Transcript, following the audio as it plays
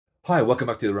Hi, welcome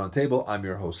back to the Roundtable. I'm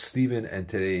your host, Steven, and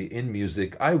today in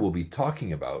music, I will be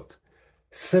talking about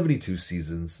 72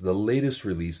 Seasons, the latest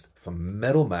release from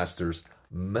Metal Masters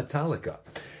Metallica.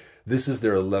 This is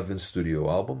their 11th studio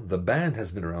album. The band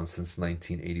has been around since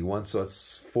 1981, so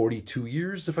that's 42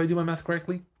 years, if I do my math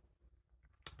correctly.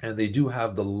 And they do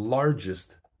have the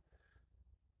largest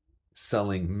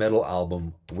selling metal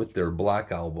album with their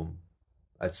Black album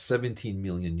at 17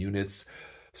 million units.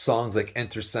 Songs like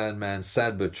Enter Sandman,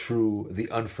 Sad But True,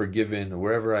 The Unforgiven,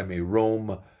 Wherever I May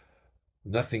Roam,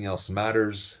 Nothing Else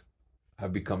Matters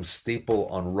have become staple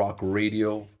on rock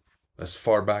radio as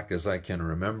far back as I can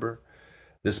remember.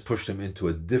 This pushed them into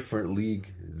a different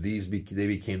league. They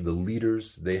became the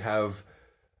leaders. They have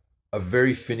a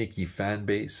very finicky fan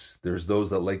base. There's those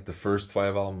that like the first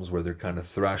 5 albums where they're kind of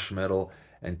thrash metal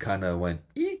and kind of went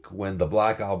eek when the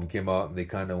Black album came out and they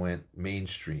kind of went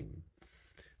mainstream.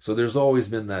 So there's always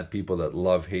been that people that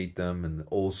love, hate them, and the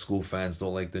old school fans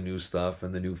don't like the new stuff,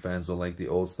 and the new fans don't like the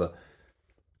old stuff.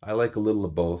 I like a little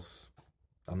of both.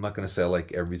 I'm not going to say I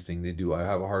like everything they do. I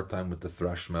have a hard time with the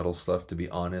thrash metal stuff, to be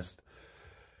honest.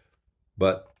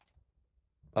 But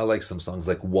I like some songs,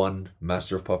 like One,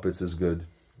 Master of Puppets is good.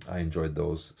 I enjoyed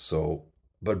those. So,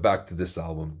 but back to this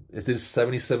album. It is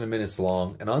 77 minutes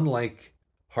long, and unlike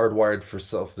Hardwired for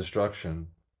Self-Destruction,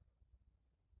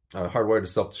 Hardwired to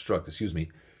Self-Destruct, excuse me,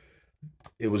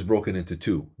 it was broken into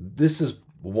two. This is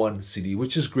one CD,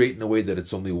 which is great in a way that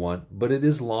it's only one, but it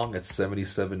is long at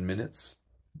 77 minutes.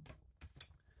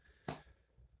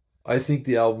 I think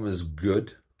the album is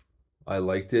good. I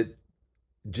liked it.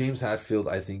 James Hetfield,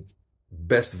 I think,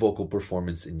 best vocal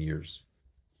performance in years.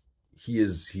 He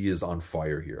is on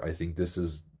fire here. I think this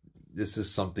is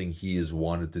something he has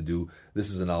wanted to do. This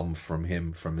is an album from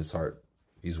him, from his heart.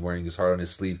 He's wearing his heart on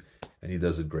his sleeve, and he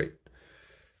does it great.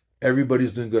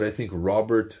 Everybody's doing good. I think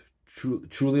Robert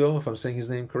Trujillo, if I'm saying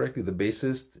his name correctly, the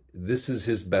bassist, this is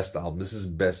his best album.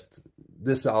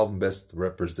 This album best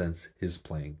represents his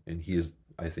playing, and he is,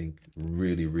 I think,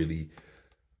 really, really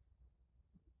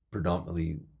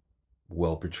predominantly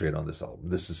well portrayed on this album.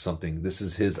 This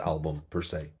is his album per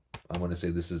se. I want to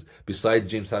say this is, besides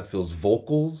James Hetfield's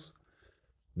vocals,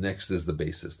 next is the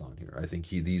bassist on here. I think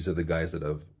these are the guys that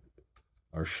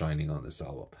are shining on this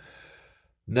album.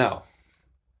 Now,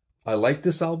 I like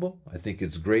this album. I think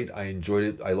it's great. I enjoyed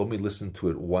it. I only listened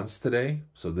to it once today,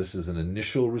 so this is an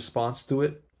initial response to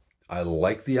it. I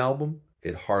like the album.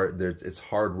 It's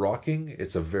hard rocking.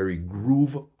 It's a very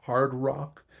groove hard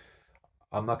rock.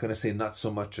 I'm not going to say not so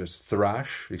much as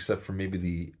thrash, except for maybe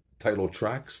the title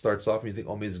track starts off and you think,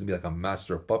 oh, maybe it's going to be like a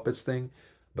Master of Puppets thing.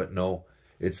 But no,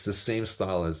 it's the same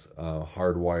style as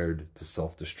Hardwired to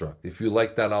Self-Destruct. If you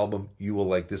like that album, you will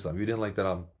like this album. If you didn't like that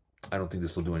album, I don't think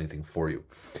this will do anything for you.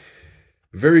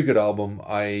 Very good album.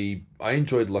 I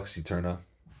enjoyed Lux Eterna.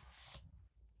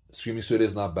 Screaming Suede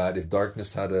is not bad. If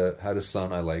Darkness had a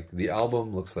sun, I like. The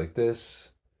album looks like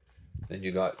this. Then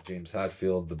you got James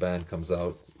Hetfield. The band comes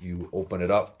out. You open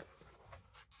it up.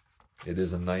 It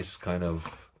is a nice kind of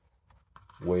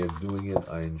way of doing it.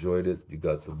 I enjoyed it. You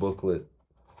got the booklet.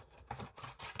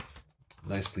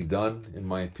 Nicely done, in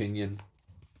my opinion.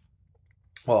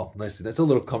 Well, nicely. That's a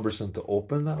little cumbersome to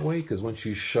open that way, because once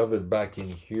you shove it back in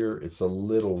here, it's a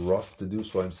little rough to do.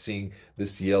 So I'm seeing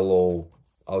this yellow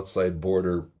outside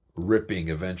border ripping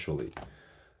eventually.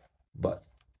 But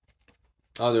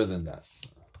other than that,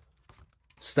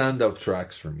 standout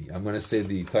tracks for me. I'm going to say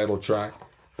the title track,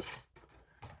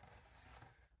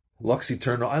 Lux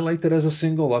Eterna. I liked it as a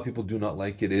single. A lot of people do not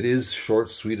like it. It is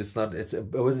short, sweet.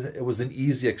 It was an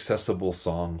easy, accessible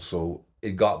song, so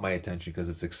it got my attention because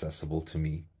it's accessible to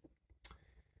me.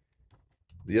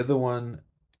 The other one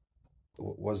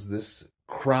was this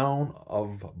Crown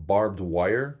of Barbed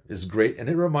Wire is great, and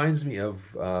it reminds me of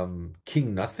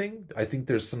King Nothing. I think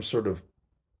there's some sort of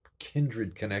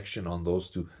kindred connection on those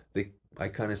two. I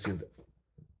kind of see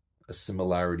a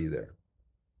similarity there.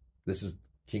 This is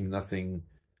King Nothing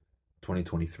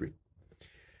 2023.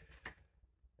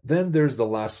 Then there's the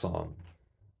last song,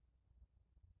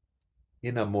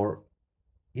 Inamorata.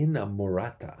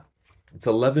 It's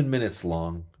 11 minutes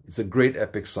long. It's a great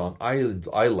epic song. I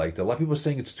liked it. A lot of people are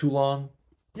saying it's too long.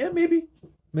 Yeah, maybe.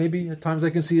 Maybe at times I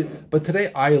can see it. But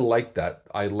today I like that.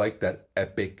 I like that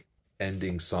epic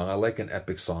ending song. I like an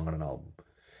epic song on an album.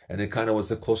 And it kind of was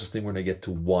the closest thing we're going to get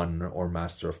to One or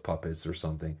Master of Puppets or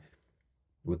something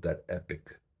with that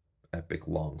epic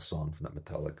long song from that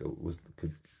Metallica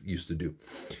used to do.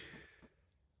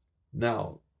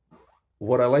 Now,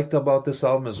 what I liked about this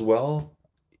album as well,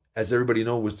 as everybody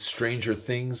knows, with Stranger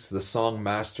Things, the song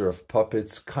Master of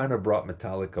Puppets kind of brought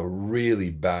Metallica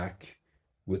really back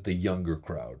with the younger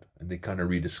crowd, and they kind of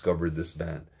rediscovered this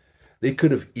band. They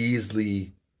could have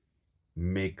easily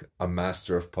make a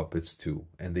Master of Puppets 2,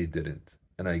 and they didn't.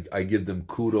 And I give them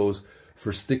kudos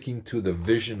for sticking to the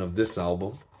vision of this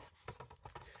album,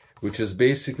 which is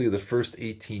basically the first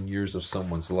 18 years of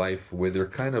someone's life where they're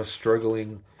kind of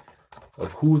struggling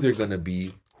of who they're going to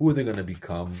be, who they're going to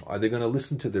become. Are they going to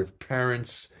listen to their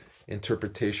parents'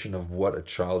 interpretation of what a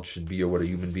child should be or what a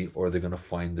human being, or are they going to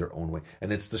find their own way?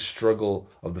 And it's the struggle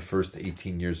of the first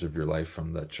 18 years of your life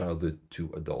from that childhood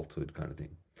to adulthood kind of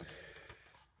thing.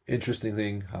 Interesting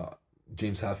thing,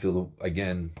 James Hetfield,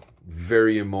 again,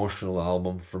 very emotional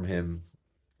album from him.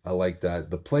 I like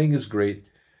that. The playing is great.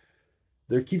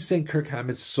 They keep saying Kirk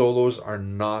Hammett's solos are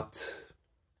not,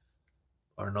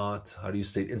 how do you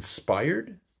say it,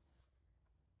 inspired?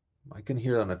 I can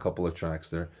hear that on a couple of tracks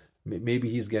there. Maybe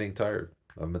he's getting tired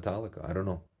of Metallica. I don't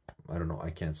know. I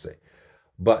can't say.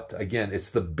 But again, it's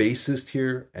the bassist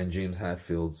here and James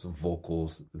Hetfield's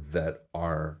vocals that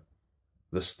are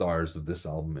the stars of this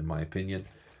album, in my opinion.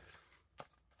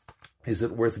 Is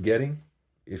it worth getting?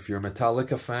 If you're a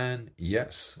Metallica fan,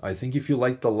 yes. I think if you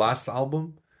liked the last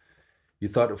album, you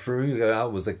thought, for me,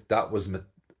 that was like,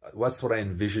 that's what I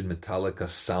envisioned Metallica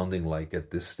sounding like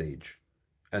at this stage.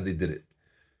 And they did it.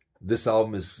 This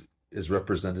album is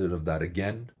representative of that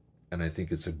again. And I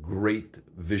think it's a great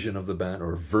vision of the band,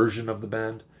 or version of the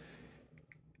band.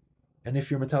 And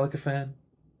if you're a Metallica fan,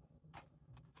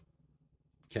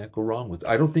 can't go wrong with it.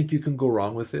 I don't think you can go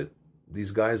wrong with it.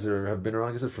 These guys have been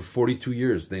around, like I said, for 42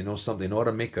 years. They know something. They know how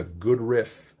to make a good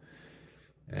riff.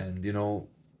 And, you know,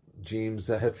 James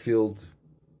Hetfield,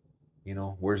 you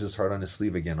know, wears his heart on his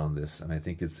sleeve again on this. And I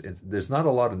think there's not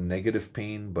a lot of negative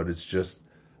pain, but it's just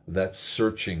that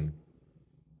searching,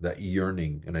 that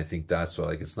yearning. And I think that's why,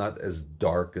 like, it's not as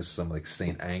dark as some, like,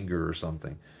 Saint Anger or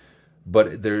something.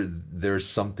 But there's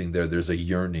something there. There's a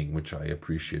yearning, which I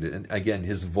appreciate it. And again,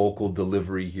 his vocal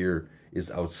delivery here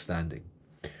is outstanding.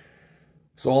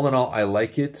 So all in all, I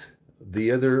like it.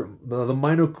 The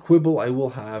minor quibble I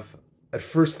will have, at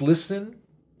first listen,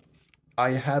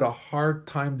 I had a hard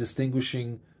time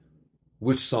distinguishing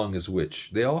which song is which.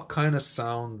 They all kind of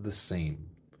sound the same.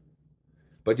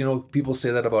 But, you know, people say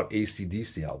that about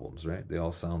AC/DC albums, right? They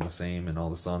all sound the same and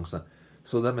all the songs sound...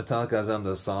 So that Metallica and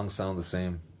the songs sound the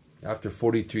same. After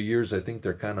 42 years, I think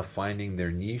they're kind of finding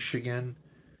their niche again.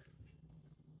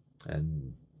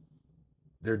 And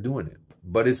they're doing it.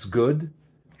 But it's good.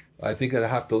 I think I'd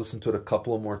have to listen to it a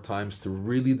couple of more times to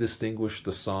really distinguish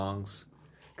the songs.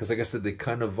 Because like I said, they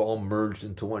kind of all merged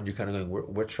into one. You're kind of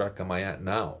going, what track am I at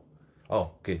now?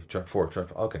 Oh, okay, track 4, track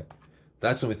 5. Okay.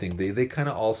 That's the only thing. They kind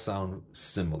of all sound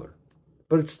similar.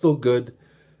 But it's still good.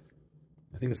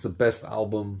 I think it's the best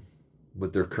album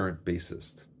with their current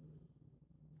bassist.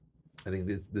 I think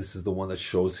this is the one that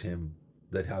shows him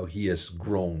that how he has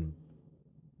grown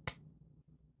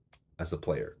as a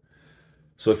player.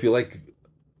 So if you like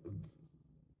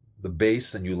the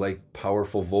bass and you like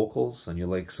powerful vocals and you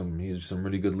like some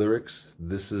really good lyrics,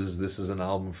 this is an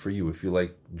album for you. If you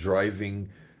like driving,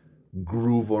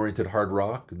 groove-oriented hard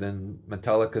rock, then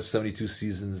Metallica's 72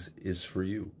 Seasons is for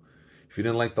you. If you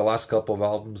didn't like the last couple of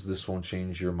albums, this won't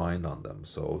change your mind on them.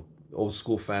 So old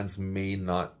school fans may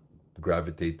not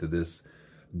gravitate to this.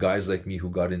 Guys like me who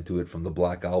got into it from the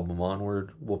Black Album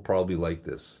onward will probably like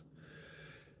this.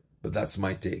 But that's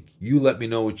my take. You let me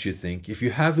know what you think. If you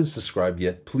haven't subscribed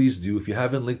yet, please do. If you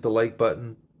haven't licked the like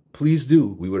button, please do.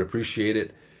 We would appreciate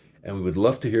it. And we would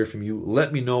love to hear from you.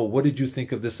 Let me know, what did you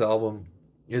think of this album?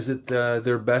 Is it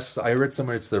their best? I read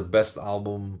somewhere it's their best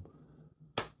album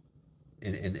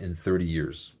in 30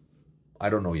 years. I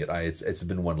don't know yet. It's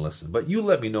been one listen. But you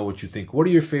let me know what you think. What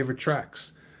are your favorite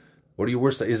tracks? What are your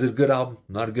worst? Is it a good album?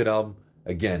 Not a good album?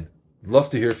 Again, love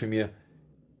to hear from you.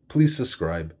 Please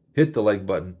subscribe. Hit the like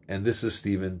button. And this is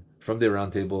Steven from the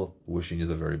Aroundtable, wishing you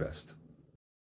the very best.